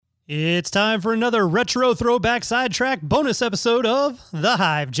It's time for another retro throwback sidetrack bonus episode of the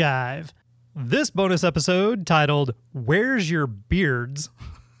Hive Jive. This bonus episode, titled Where's Your Beards?,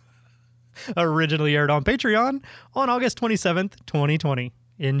 originally aired on Patreon on August 27th, 2020.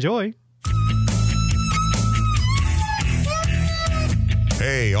 Enjoy.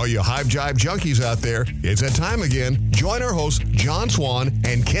 Hey, all you Hive Jive junkies out there, it's that time again. Join our hosts, John Swan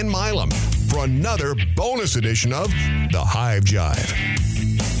and Ken Milam, for another bonus edition of the Hive Jive.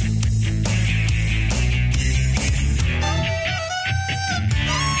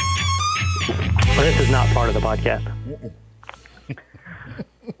 Well, this is not part of the podcast.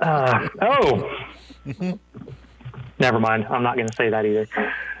 Never mind. I'm not going to say that either.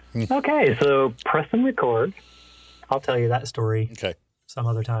 Okay, so press and record. I'll tell you that story some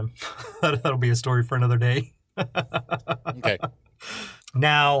other time. That'll be a story for another day. Okay.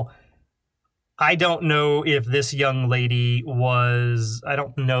 Now, I don't know if this young lady I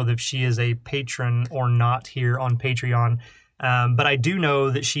don't know if she is a patron or not here on Patreon. But I do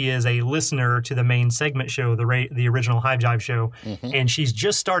know that she is a listener to the main segment show, the original Hive Jive show, and she's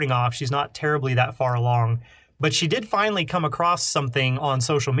just starting off. She's not terribly that far along, but she did finally come across something on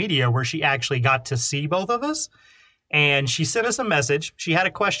social media where she actually got to see both of us, and she sent us a message. She had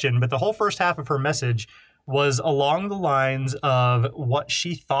a question, but the whole first half of her message was along the lines of what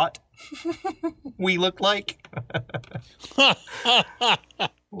she thought we looked like.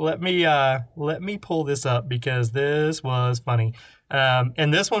 Let me pull this up because this was funny.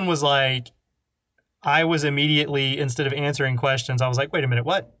 And this one was like, I was immediately, instead of answering questions, I was like, wait a minute,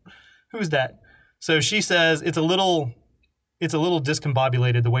 what? Who's that? So she says it's a little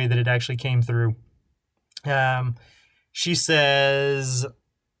discombobulated the way that it actually came through. She says,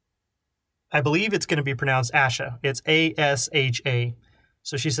 I believe it's going to be pronounced Asha. It's A-S-H-A.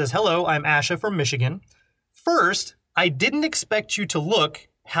 So she says, hello, I'm Asha from Michigan. First, I didn't expect you to look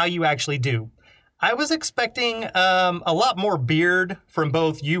how you actually do. I was expecting a lot more beard from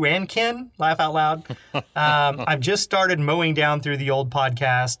both you and Ken. Laugh out loud. I've just started mowing down through the old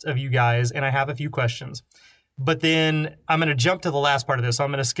podcast of you guys, and I have a few questions. But then I'm going to jump to the last part of this. So I'm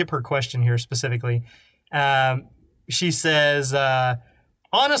going to skip her question here specifically. She says,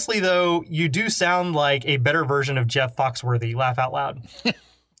 honestly, though, you do sound like a better version of Jeff Foxworthy. Laugh out loud.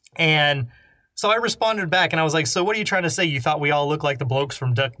 And so I responded back and I was like, so what are you trying to say? You thought we all look like the blokes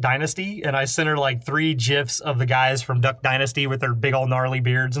from Duck Dynasty? And I sent her like 3 GIFs of the guys from Duck Dynasty with their big old gnarly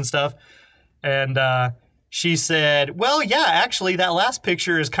beards and stuff. And she said, well, yeah, actually, that last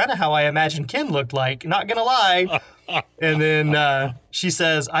picture is kind of how I imagined Ken looked like. Not going to lie. And then she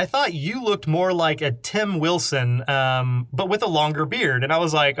says, I thought you looked more like a Tim Wilson, but with a longer beard. And I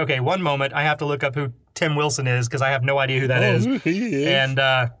was like, okay, one moment. I have to look up who Tim Wilson is because I have no idea who that is. He is.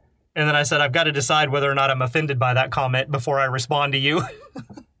 And then I said, I've got to decide whether or not I'm offended by that comment before I respond to you.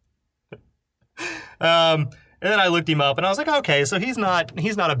 And then I looked him up and I was like, okay, so he's not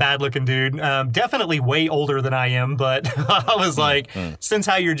a bad looking dude. Definitely way older than I am. But I was like, since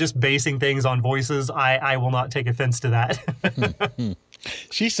how you're just basing things on voices, I will not take offense to that.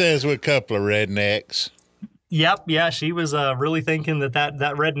 She says we're a couple of rednecks. Yep. Yeah. She was really thinking that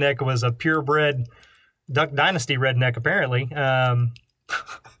redneck was a purebred Duck Dynasty redneck, apparently.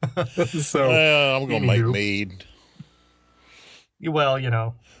 So I'm going to make mead. Well, you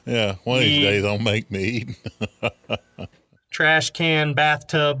know. Yeah, one of these days I'll make mead. Trash can,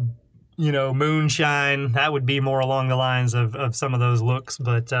 bathtub, moonshine. That would be more along the lines of some of those looks.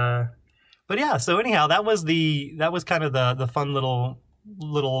 But yeah, so anyhow, that was kind of the fun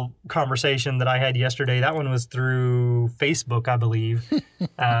little conversation that I had yesterday. That one was through Facebook, I believe,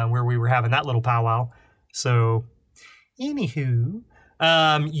 where we were having that little powwow. So anywho,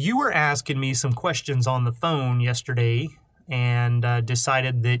 you were asking me some questions on the phone yesterday and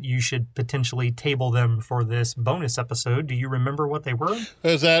decided that you should potentially table them for this bonus episode. Do you remember what they were?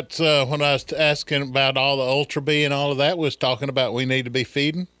 Is that when I was asking about all the Ultra Bee and all of that, was talking about we need to be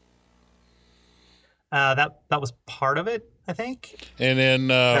feeding? That was part of it, I think. And then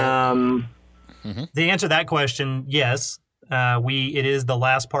the answer to that question, yes. It is the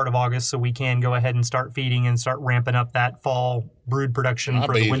last part of August, so we can go ahead and start feeding and start ramping up that fall brood production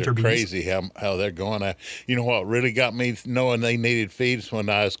for the winter bees. Crazy how they're going. You know what really got me knowing they needed feeds when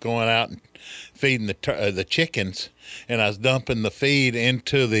I was going out and feeding the chickens, and I was dumping the feed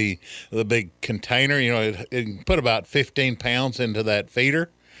into the big container. It can put about 15 pounds into that feeder.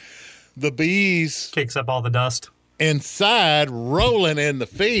 The bees kicks up all the dust. Inside, rolling in the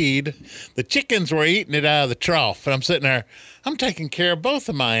feed, the chickens were eating it out of the trough. And I'm sitting there, I'm taking care of both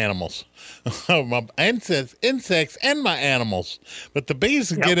of my animals, my insects and my animals. But the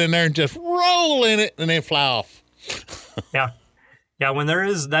bees get in there and just roll in it and then fly off. Yeah. Yeah,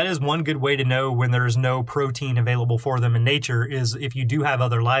 that is one good way to know when there's no protein available for them in nature is if you do have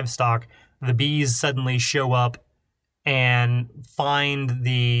other livestock, the bees suddenly show up and find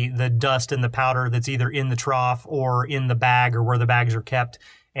the dust and the powder that's either in the trough or in the bag or where the bags are kept,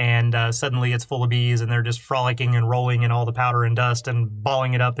 and suddenly it's full of bees and they're just frolicking and rolling in all the powder and dust and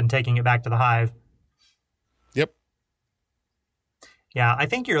balling it up and taking it back to the hive. Yep. Yeah, I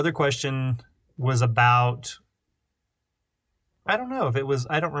think your other question was about, I don't know if it was,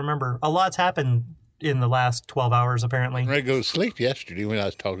 I don't remember. A lot's happened in the last 12 hours, apparently. I ready to go to sleep yesterday when I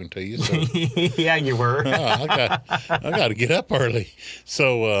was talking to you. So. Yeah, you were. I got to get up early.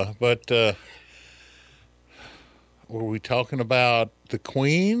 So, but were we talking about the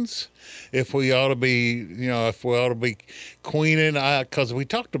queens? If we ought to be, queening? Because we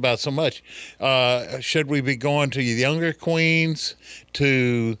talked about so much. Should we be going to younger queens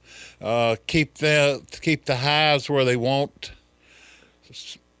to keep the hives where they won't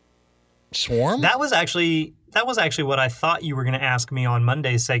swarm? That was actually what I thought you were going to ask me on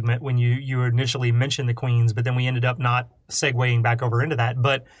Monday's segment when you initially mentioned the queens, but then we ended up not segueing back over into that.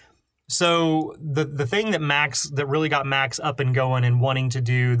 But so the thing that really got Max up and going and wanting to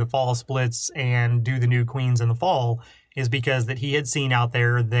do the fall splits and do the new queens in the fall is because that he had seen out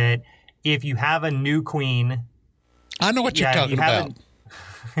there that if you have a new queen, I know what you're talking about.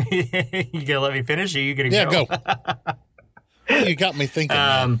 You gonna let me finish, or you gonna go? You got me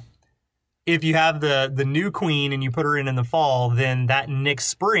thinking. If you have the new queen and you put her in the fall, then that next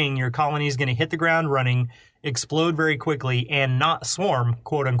spring, your colony is going to hit the ground running, explode very quickly, and not swarm,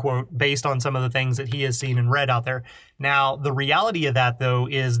 quote unquote, based on some of the things that he has seen and read out there. Now, the reality of that, though,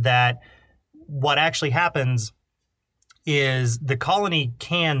 is that what actually happens is the colony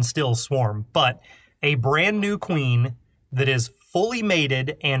can still swarm, but a brand new queen that is fully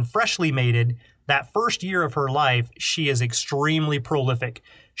mated and freshly mated, that first year of her life, she is extremely prolific.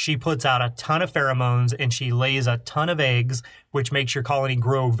 She puts out a ton of pheromones and she lays a ton of eggs, which makes your colony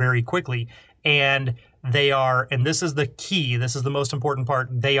grow very quickly. And they are, and this is the key, this is the most important part,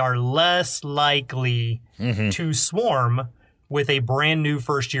 they are less likely to swarm with a brand new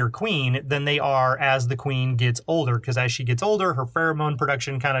first year queen than they are as the queen gets older. Because as she gets older, her pheromone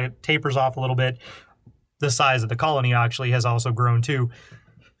production kind of tapers off a little bit. The size of the colony actually has also grown too.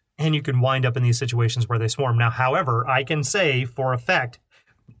 And you can wind up in these situations where they swarm. Now, however, I can say for a fact,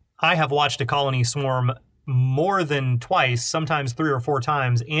 I have watched a colony swarm more than twice, sometimes 3 or 4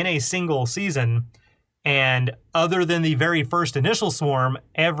 times in a single season. And other than the very first initial swarm,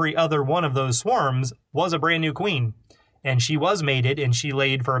 every other one of those swarms was a brand new queen. And she was mated and she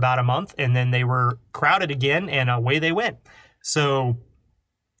laid for about a month and then they were crowded again and away they went. So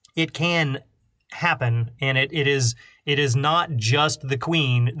it can happen, and it is not just the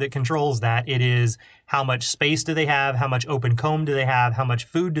queen that controls that. It is how much space do they have, how much open comb do they have, how much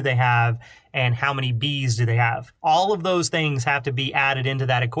food do they have, and how many bees do they have. All of those things have to be added into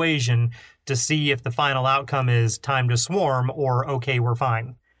that equation to see if the final outcome is time to swarm or okay, we're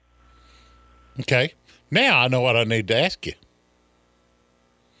fine. Okay. Now I know what I need to ask you.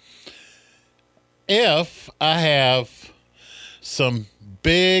 If I have some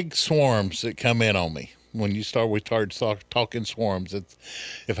big swarms that come in on me, we started talking swarms.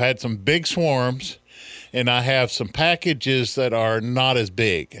 If I had some big swarms and I have some packages that are not as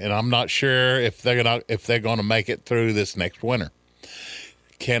big, and I'm not sure if they're gonna make it through this next winter,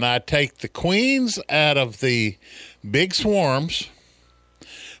 can I take the queens out of the big swarms,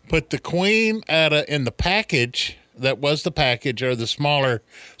 put the queen in the package that was the package, or the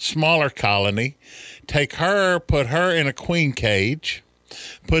smaller colony, take her, put her in a queen cage,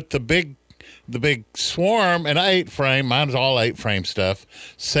 put the big swarm in an 8-frame, mine's all 8-frame stuff,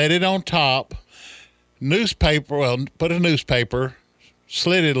 set it on top, put a newspaper,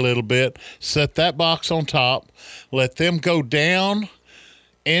 slit it a little bit, set that box on top, let them go down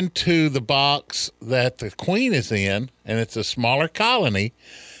into the box that the queen is in, and it's a smaller colony.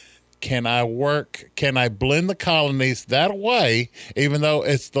 Can I blend the colonies that way, even though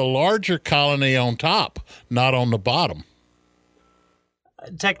it's the larger colony on top, not on the bottom?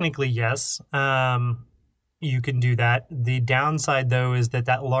 Technically, yes. You can do that. The downside, though, is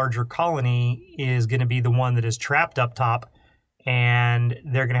that larger colony is going to be the one that is trapped up top, and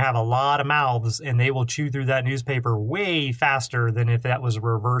they're going to have a lot of mouths, and they will chew through that newspaper way faster than if that was a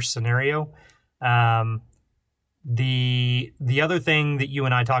reverse scenario. The other thing that you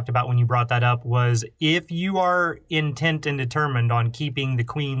and I talked about when you brought that up was if you are intent and determined on keeping the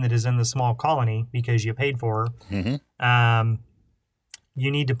queen that is in the small colony because you paid for her, you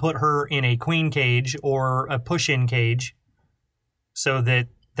need to put her in a queen cage or a push-in cage so that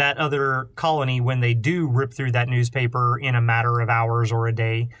that other colony, when they do rip through that newspaper in a matter of hours or a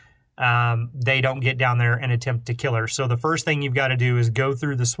day, they don't get down there and attempt to kill her. So the first thing you've got to do is go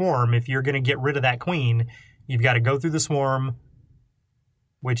through the swarm. If you're going to get rid of that queen, you've got to go through the swarm,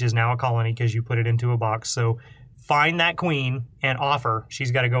 which is now a colony because you put it into a box. So find that queen and off her.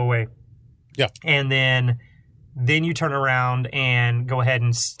 She's got to go away. Yeah. And then you turn around and go ahead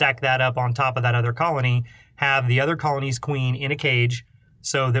and stack that up on top of that other colony, have the other colony's queen in a cage,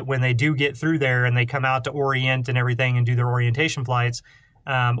 so that when they do get through there and they come out to orient and everything and do their orientation flights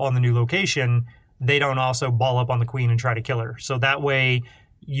on the new location, they don't also ball up on the queen and try to kill her. So that way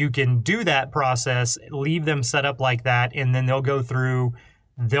you can do that process, leave them set up like that, and then they'll go through,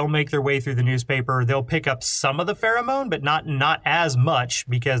 they'll make their way through the newspaper. They'll pick up some of the pheromone, but not as much,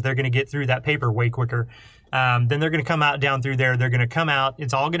 because they're going to get through that paper way quicker. Then they're going to come out down through there. They're going to come out.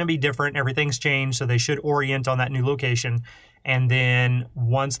 It's all going to be different. Everything's changed, so they should orient on that new location. And then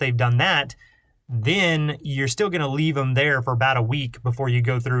once they've done that, then you're still going to leave them there for about a week before you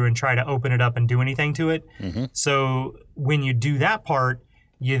go through and try to open it up and do anything to it. Mm-hmm. So when you do that part,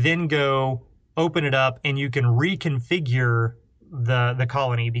 you then go open it up and you can reconfigure the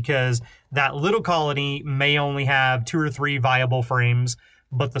colony, because that little colony may only have 2 or 3 viable frames,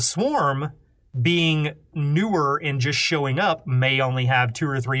 but the swarm, being newer and just showing up, may only have 2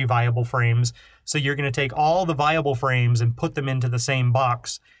 or 3 viable frames. So you're going to take all the viable frames and put them into the same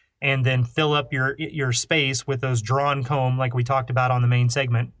box, and then fill up your space with those drawn comb like we talked about on the main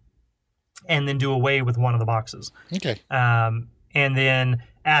segment, and then do away with one of the boxes. Okay. And then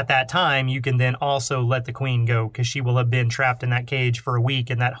at that time, you can then also let the queen go, because she will have been trapped in that cage for a week,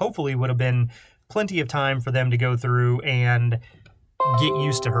 and that hopefully would have been plenty of time for them to go through and get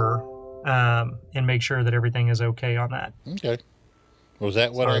used to her, and make sure that everything is okay on that. Okay. Was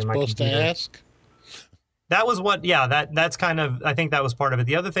that what I was supposed to ask? That was what, yeah, that's kind of, I think that was part of it.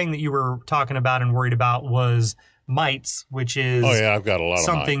 The other thing that you were talking about and worried about was mites, which is I've got a lot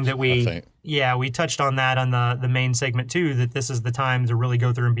something of mites, that we touched on that on the main segment too, that this is the time to really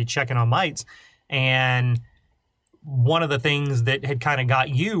go through and be checking on mites. And one of the things that had kind of got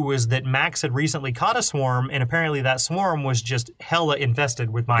you was that Max had recently caught a swarm, and apparently that swarm was just hella infested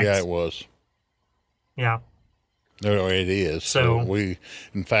with mites. Yeah, it was. Yeah. No, it is. So we've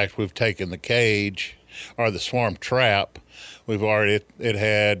taken the cage, or the swarm trap. It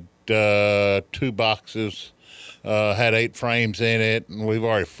had 2 boxes, had 8 frames in it, and we've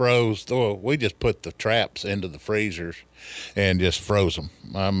already froze. We just put the traps into the freezers and just froze them.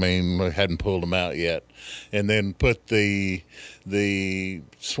 I mean, we hadn't pulled them out yet. And then put the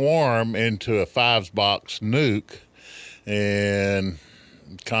swarm into a 5-box nuke, and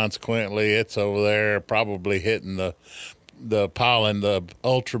consequently it's over there probably hitting the pollen, the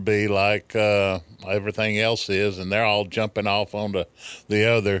Ultra Bee, like everything else is, and they're all jumping off onto the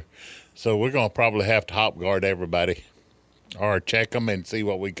other. So we're going to probably have to hop guard everybody, or check them and see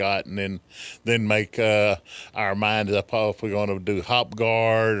what we got, and then make our minds up if we're going to do hop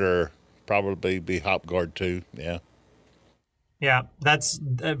guard, or probably be hop guard too. Yeah. Yeah, that's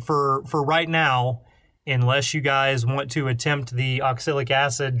for right now, unless you guys want to attempt the oxalic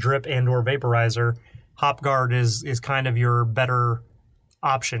acid drip and or vaporizer, hop guard is kind of your better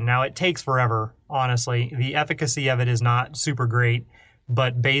option. Now, it takes forever, honestly. The efficacy of it is not super great,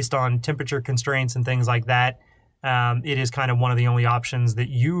 but based on temperature constraints and things like that, it is kind of one of the only options that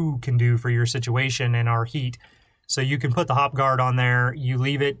you can do for your situation and our heat. So you can put the hop guard on there, you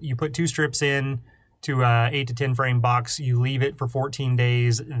leave it, you put 2 strips in to a 8 to 10 frame box, you leave it for 14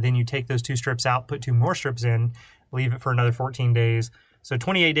 days, then you take those 2 strips out, put 2 more strips in, leave it for another 14 days. So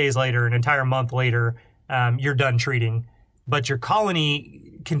 28 days later, an entire month later, you're done treating. But your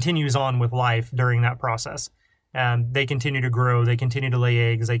colony continues on with life during that process. They continue to grow, they continue to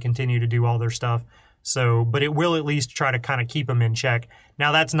lay eggs, they continue to do all their stuff. So, but it will at least try to kind of keep them in check.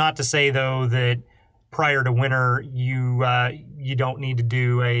 Now, that's not to say, though, that prior to winter, you don't need to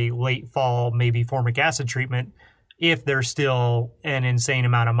do a late fall, maybe formic acid treatment if there's still an insane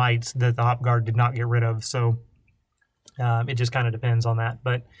amount of mites that the hop guard did not get rid of. So it just kind of depends on that.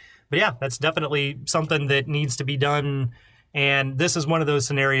 But yeah, that's definitely something that needs to be done. And this is one of those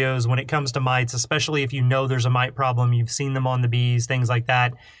scenarios when it comes to mites, especially if you know there's a mite problem, you've seen them on the bees, things like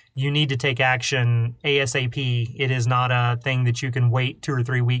that. You need to take action ASAP. It is not a thing that you can wait 2 or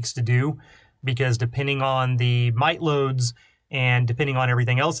 3 weeks to do, because depending on the mite loads and depending on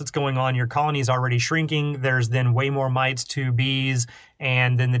everything else that's going on, your colony is already shrinking. There's then way more mites to bees,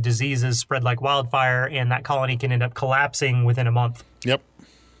 and then the diseases spread like wildfire, and that colony can end up collapsing within a month. Yep.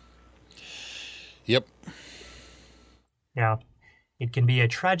 Yeah. It can be a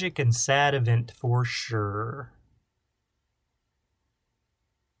tragic and sad event for sure.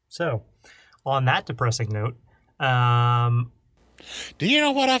 So, on that depressing note, Do you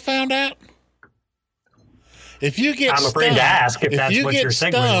know what I found out? If you get I'm afraid to ask if that's what your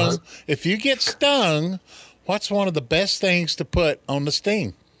segue was. If you get stung, what's one of the best things to put on the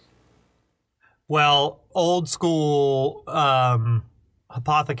sting? well, old school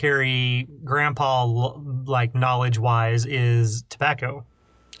apothecary grandpa like knowledge wise is tobacco.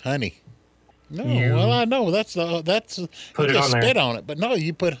 Honey. No, You- well, I know that's Put you it just on there. spit on it, but no,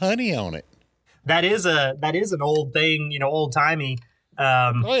 you put honey on it. That is an old thing, old timey.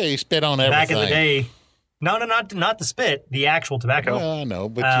 Oh yeah, you spit on everything. Back in the day. No, not the spit, the actual tobacco. Well, I know,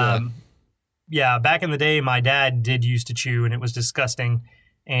 but Yeah, back in the day, my dad did used to chew, and it was disgusting.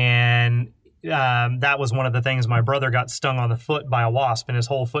 And that was one of the things. My brother got stung on the foot by a wasp, and his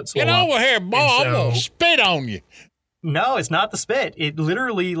whole foot swelled get up. over here, boy! And I'm gonna so- spit on you. No, it's not the spit. It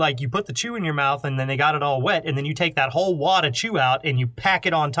literally, like, you put the chew in your mouth, and then they got it all wet, and then you take that whole wad of chew out, and you pack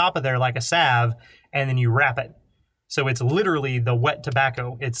it on top of there like a salve, and then you wrap it. So it's literally the wet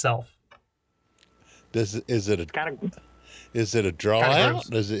tobacco itself. Is it a Kind of. draw Kinda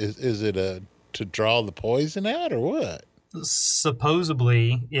out? Is it a to draw the poison out or what?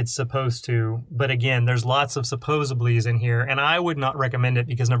 Supposedly, it's supposed to, but again, there's lots of supposablys in here, and I would not recommend it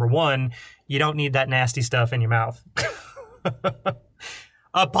because, number one, you don't need that nasty stuff in your mouth.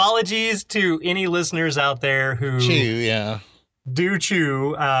 Apologies to any listeners out there who Chew, yeah. do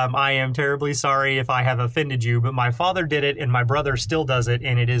chew. I am terribly sorry if I have offended you, but my father did it, and my brother still does it,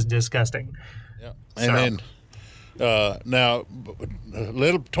 and it is disgusting. Yeah. And then now, a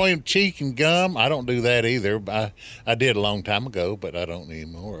little between cheek and gum, I don't do that either. I did a long time ago, but I don't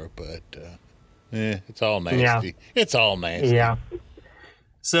anymore. But it's all nasty. Yeah. It's all nasty. Yeah.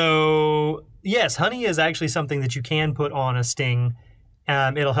 So, yes, honey is actually something that you can put on a sting.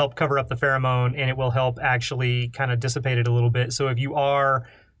 It'll help cover up the pheromone, and it will help actually kind of dissipate it a little bit. So if you are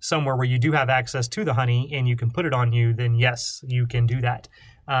somewhere where you do have access to the honey and you can put it on you, then yes, you can do that.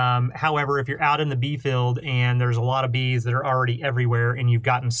 However, if you're out in the bee field and there's a lot of bees that are already everywhere and you've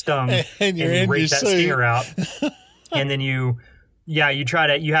gotten stung And you're you in rake your that suit. stinger out, and then you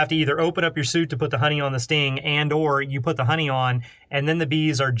have to either open up your suit to put the honey on the sting, and or you put the honey on, and then the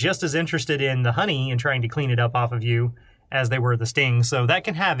bees are just as interested in the honey and trying to clean it up off of you as they were the sting. So that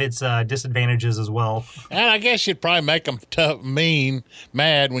can have its disadvantages as well. And I guess you'd probably make them tough,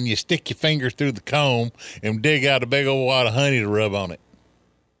 mad when you stick your finger through the comb and dig out a big old wad of honey to rub on it.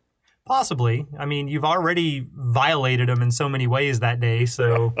 Possibly. I mean, you've already violated them in so many ways that day,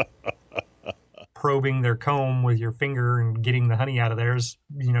 so probing their comb with your finger and getting the honey out of there is,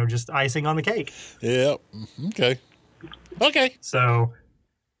 just icing on the cake. Yep. Okay. So,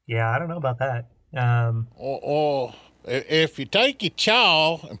 yeah, I don't know about that. Or if you take your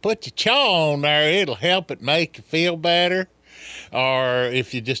chaw and put your chaw on there, it'll help it make you feel better. Or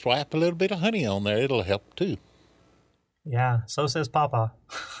if you just wipe a little bit of honey on there, it'll help too. Yeah, so says Papa.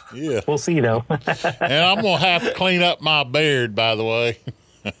 Yeah. We'll see, though. And I'm going to have to clean up my beard, by the way.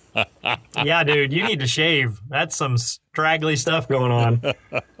 Yeah, dude, you need to shave. That's some straggly stuff going on.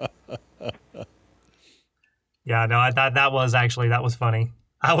 Yeah, no, I thought that was funny.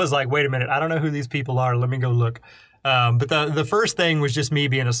 I was like, wait a minute, I don't know who these people are. Let me go look. But the first thing was just me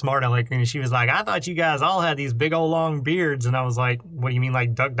being a smart aleck, and she was like, I thought you guys all had these big old long beards. And I was like, what do you mean,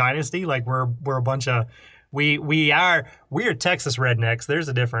 like Duck Dynasty? Like we're a bunch of we are Texas rednecks. There's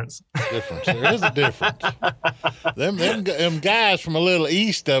a difference. There is a difference. Them guys from a little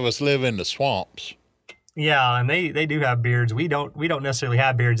east of us live in the swamps. Yeah, and they do have beards. We don't necessarily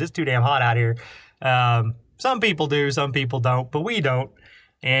have beards. It's too damn hot out here. Some people do, some people don't, but we don't.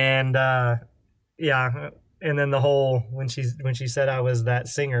 And yeah, and then the whole when she said I was that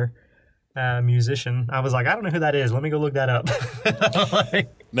singer, musician, I was like, I don't know who that is. Let me go look that up.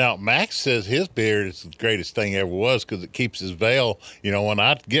 Now, Max says his beard is the greatest thing ever was because it keeps his veil. When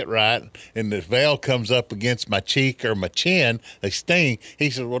I get right and the veil comes up against my cheek or my chin, they sting. He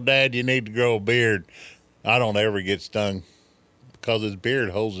says, well, Dad, you need to grow a beard. I don't ever get stung because his beard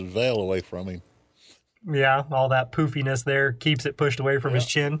holds his veil away from him. Yeah, all that poofiness there keeps it pushed away from his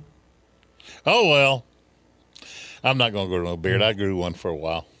chin. Oh, well, I'm not going to grow no beard. I grew one for a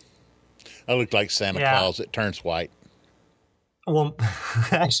while. I look like Santa Claus. It turns white. Well,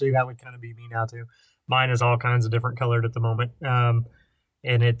 actually, that would kind of be me now too. Mine is all kinds of different colored at the moment, and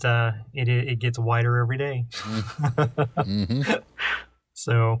it gets whiter every day. Mm-hmm.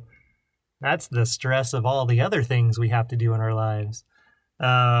 So that's the stress of all the other things we have to do in our lives.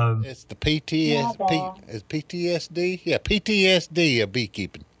 It's the PTSD. Yeah, PTSD of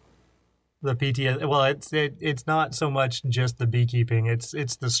beekeeping. The PTSD. Well, it's not so much just the beekeeping.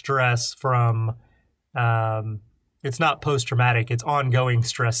 It's the stress from It's not post-traumatic. It's ongoing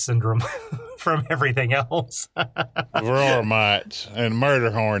stress syndrome from everything else. Varroa mites and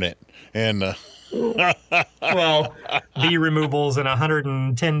murder hornet and Well, bee removals in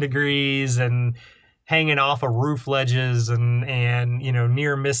 110 degrees and hanging off of roof ledges and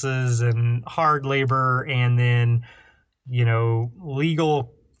near misses and hard labor and then,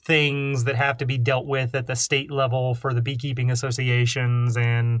 legal things that have to be dealt with at the state level for the beekeeping associations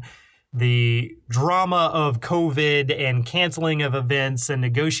and the drama of COVID and canceling of events and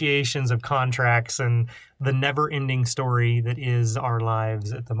negotiations of contracts and the never-ending story that is our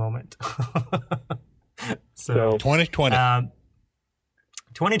lives at the moment. So 2020.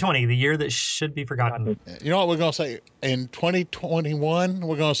 2020, the year that should be forgotten. You know what we're going to say? In 2021,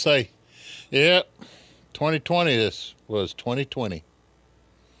 we're going to say, yep, 2020, this was 2020.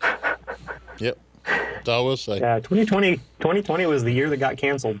 Yep. That's all we'll say. Yeah, 2020 was the year that got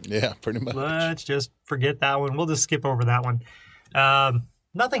canceled. Yeah, pretty much. Let's just forget that one. We'll just skip over that one.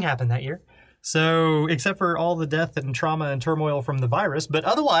 Nothing happened that year. So, except for all the death and trauma and turmoil from the virus, but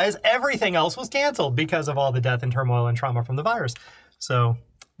otherwise, everything else was canceled because of all the death and turmoil and trauma from the virus. So,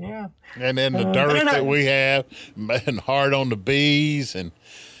 yeah. And then the dirt that we have, and hard on the bees, and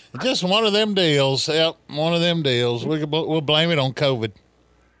just one of them deals. Yep, one of them deals. We'll blame it on COVID.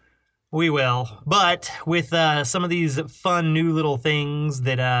 We will. But with some of these fun new little things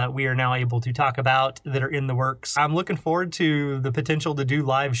that we are now able to talk about that are in the works, I'm looking forward to the potential to do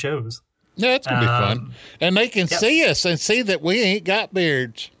live shows. Yeah, it's going to be fun. And they can see us and see that we ain't got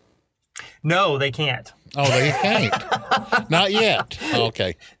beards. No, they can't. Oh, they can't? Not yet.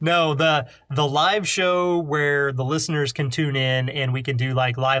 Okay. No, the live show where the listeners can tune in and we can do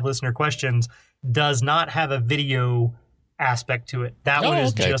like live listener questions does not have a video aspect to it. That one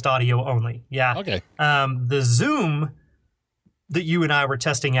is just audio only. Yeah. Okay. The Zoom that you and I were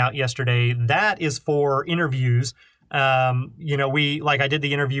testing out yesterday, that is for interviews. I did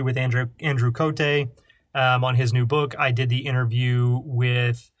the interview with Andrew Cote on his new book. I did the interview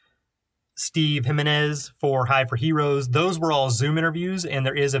with Steve Jimenez for Hive for Heroes. Those were all Zoom interviews, and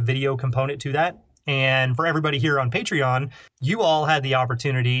there is a video component to that. And for everybody here on Patreon, you all had the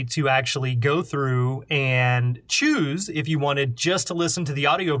opportunity to actually go through and choose if you wanted just to listen to the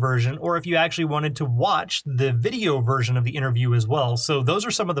audio version or if you actually wanted to watch the video version of the interview as well. So those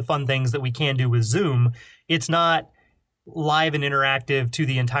are some of the fun things that we can do with Zoom. It's not live and interactive to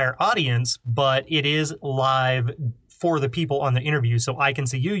the entire audience, but it is live for the people on the interview. So I can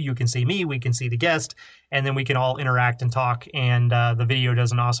see you, you can see me, we can see the guest, and then we can all interact and talk. And the video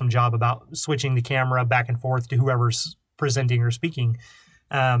does an awesome job about switching the camera back and forth to whoever's presenting or speaking.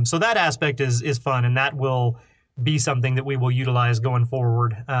 So that aspect is fun, and that will be something that we will utilize going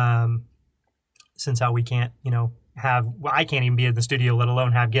forward, since how we can't, I can't even be in the studio, let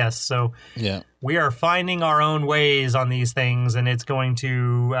alone have guests. So yeah, we are finding our own ways on these things, and it's going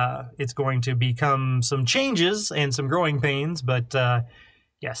to become some changes and some growing pains. But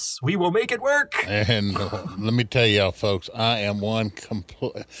yes, we will make it work. And let me tell y'all, folks, I am one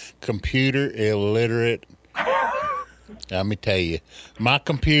computer illiterate. Let me tell you, my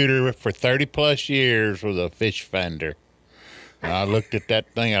computer for 30 plus years was a fish finder. And I looked at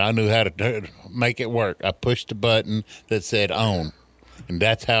that thing and I knew how to make it work. I pushed the button that said on, and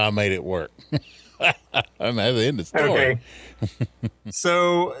that's how I made it work. And that's the end of the story. Okay.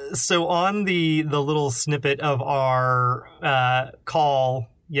 So on the little snippet of our call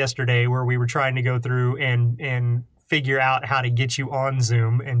yesterday where we were trying to go through and figure out how to get you on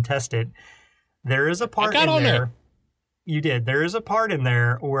Zoom and test it, there is a part in there. You did. There is a part in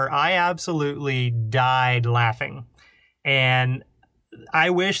there where I absolutely died laughing. And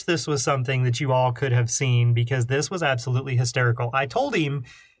I wish this was something that you all could have seen because this was absolutely hysterical. I told him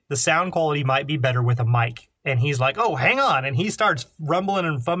the sound quality might be better with a mic. And he's like, oh, hang on. And he starts rumbling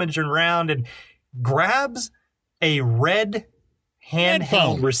and fummaging around and grabs a red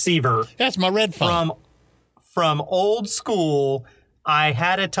handheld receiver. That's my red phone. From old school. I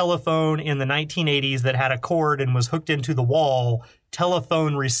had a telephone in the 1980s that had a cord and was hooked into the wall,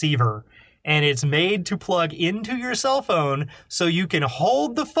 telephone receiver. And it's made to plug into your cell phone so you can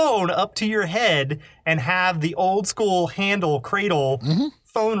hold the phone up to your head and have the old school handle cradle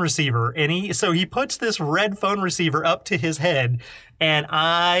phone receiver. And he puts this red phone receiver up to his head, and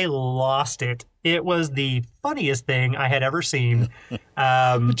I lost it. It was the funniest thing I had ever seen.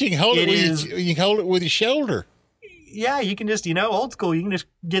 But you can hold you can hold it with your shoulder. Yeah, you can just, old school, you can just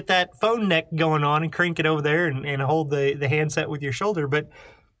get that phone neck going on and crank it over there and hold the handset with your shoulder. But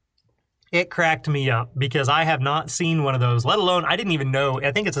It cracked me up because I have not seen one of those, let alone I didn't even know.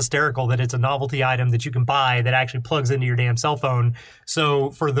 I think it's hysterical that it's a novelty item that you can buy that actually plugs into your damn cell phone.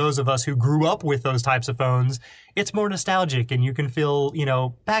 So for those of us who grew up with those types of phones, it's more nostalgic and you can feel,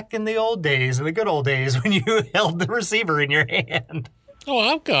 back in the old days, in the good old days when you held the receiver in your hand. Oh,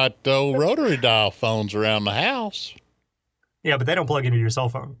 I've got old rotary dial phones around the house. Yeah, but they don't plug into your cell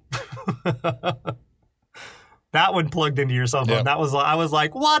phone. That one plugged into your cell phone. Yep. I was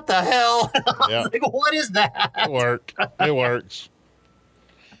like, what the hell? Yep. Like, what is that? It worked. It works.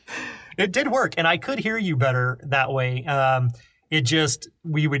 It did work, and I could hear you better that way.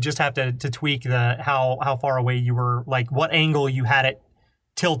 We would just have to tweak how far away you were, like what angle you had it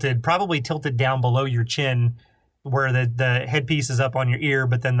tilted, probably tilted down below your chin where the headpiece is up on your ear,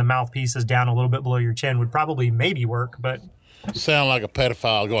 but then the mouthpiece is down a little bit below your chin would probably maybe work, but... Sound like a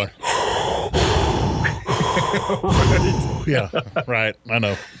pedophile going... Right. Yeah, right. I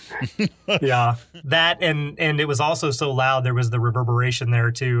know. Yeah, that and it was also so loud. There was the reverberation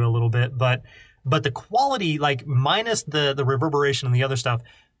there too a little bit, but the quality, like minus the reverberation and the other stuff,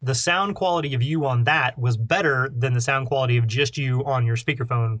 the sound quality of you on that was better than the sound quality of just you on your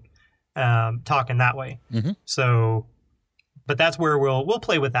speakerphone talking that way. Mm-hmm. So, but that's where we'll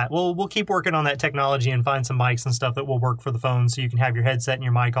play with that. We'll keep working on that technology and find some mics and stuff that will work for the phone, so you can have your headset and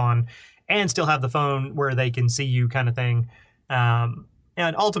your mic on, and still have the phone where they can see you kind of thing.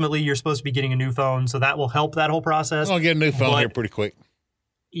 And ultimately, you're supposed to be getting a new phone, so that will help that whole process. I'll get a new phone here pretty quick.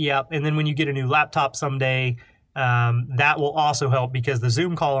 Yeah, and then when you get a new laptop someday, that will also help because the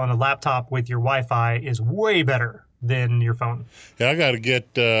Zoom call on a laptop with your Wi-Fi is way better than your phone. Yeah, I got to get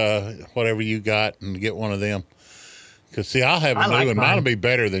whatever you got and get one of them. Because, see, I'll have a new one. Mine will be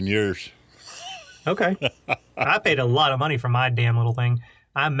better than yours. Okay. I paid a lot of money for my damn little thing.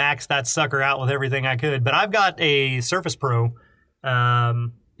 I maxed that sucker out with everything I could. But I've got a Surface Pro,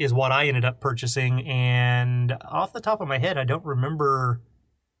 is what I ended up purchasing. And off the top of my head, I don't remember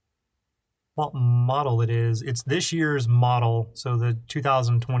what model it is. It's this year's model, so the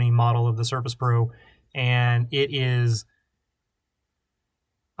 2020 model of the Surface Pro. And it is...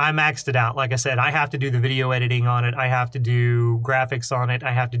 I maxed it out. Like I said, I have to do the video editing on it. I have to do graphics on it.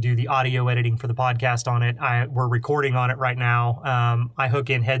 I have to do the audio editing for the podcast on it. We're recording on it right now. I hook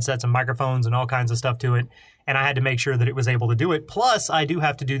in headsets and microphones and all kinds of stuff to it. And I had to make sure that it was able to do it. Plus, I do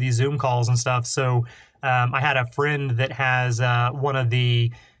have to do these Zoom calls and stuff. So I had a friend that has one of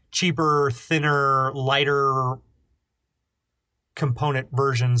the cheaper, thinner, lighter component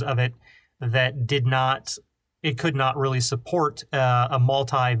versions of it that it could not really support a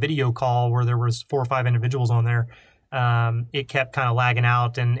multi-video call where there was 4 or 5 individuals on there. It kept kind of lagging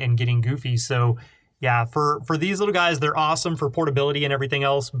out and getting goofy. So yeah, for these little guys, they're awesome for portability and everything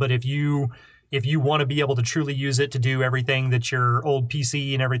else. But if you want to be able to truly use it to do everything that your old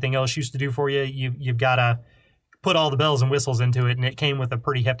PC and everything else used to do for you, you've got to put all the bells and whistles into it. And it came with a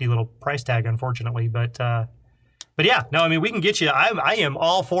pretty hefty little price tag, unfortunately. But yeah, no, I mean, we can get you. I am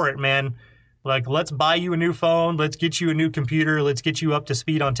all for it, man. Like, let's buy you a new phone. Let's get you a new computer. Let's get you up to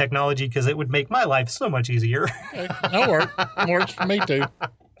speed on technology because it would make my life so much easier. That'll work. Works for me, too.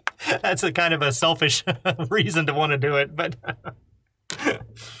 That's a kind of a selfish reason to want to do it, but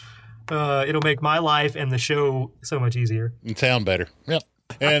it'll make my life and the show so much easier. And sound better. Yep.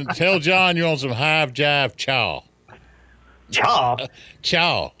 And tell John you want some Hive Jive Chaw. Chaw?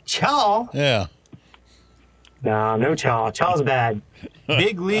 Chaw. Chaw? Yeah. No chaw. Chaw's bad.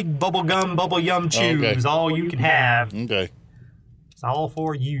 Big League Bubblegum Bubble Yum Chew is all you can have. Okay. It's all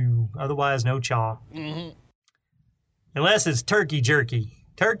for you. Otherwise, no chaw. Mm-hmm. Unless it's turkey jerky.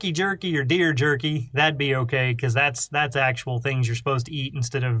 Turkey jerky or deer jerky, that'd be okay because that's actual things you're supposed to eat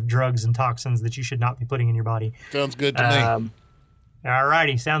instead of drugs and toxins that you should not be putting in your body. Sounds good to me. All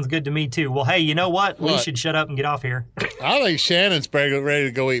righty. Sounds good to me, too. Well, hey, you know what? We should shut up and get off here. I think Shannon's ready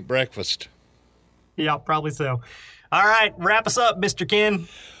to go eat breakfast. Yeah, probably so. All right. Wrap us up, Mr. Ken.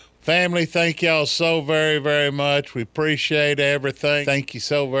 Family, thank y'all so very, very much. We appreciate everything. Thank you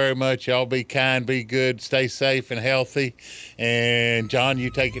so very much. Y'all be kind, be good, stay safe and healthy. And, John,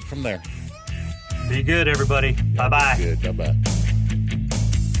 you take it from there. Be good, everybody. Bye-bye. Good. Bye-bye.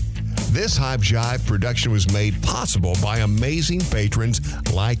 This Hive Jive production was made possible by amazing patrons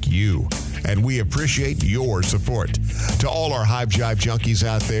like you, and we appreciate your support. To all our Hive Jive junkies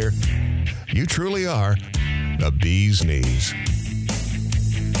out there, you truly are the bee's knees.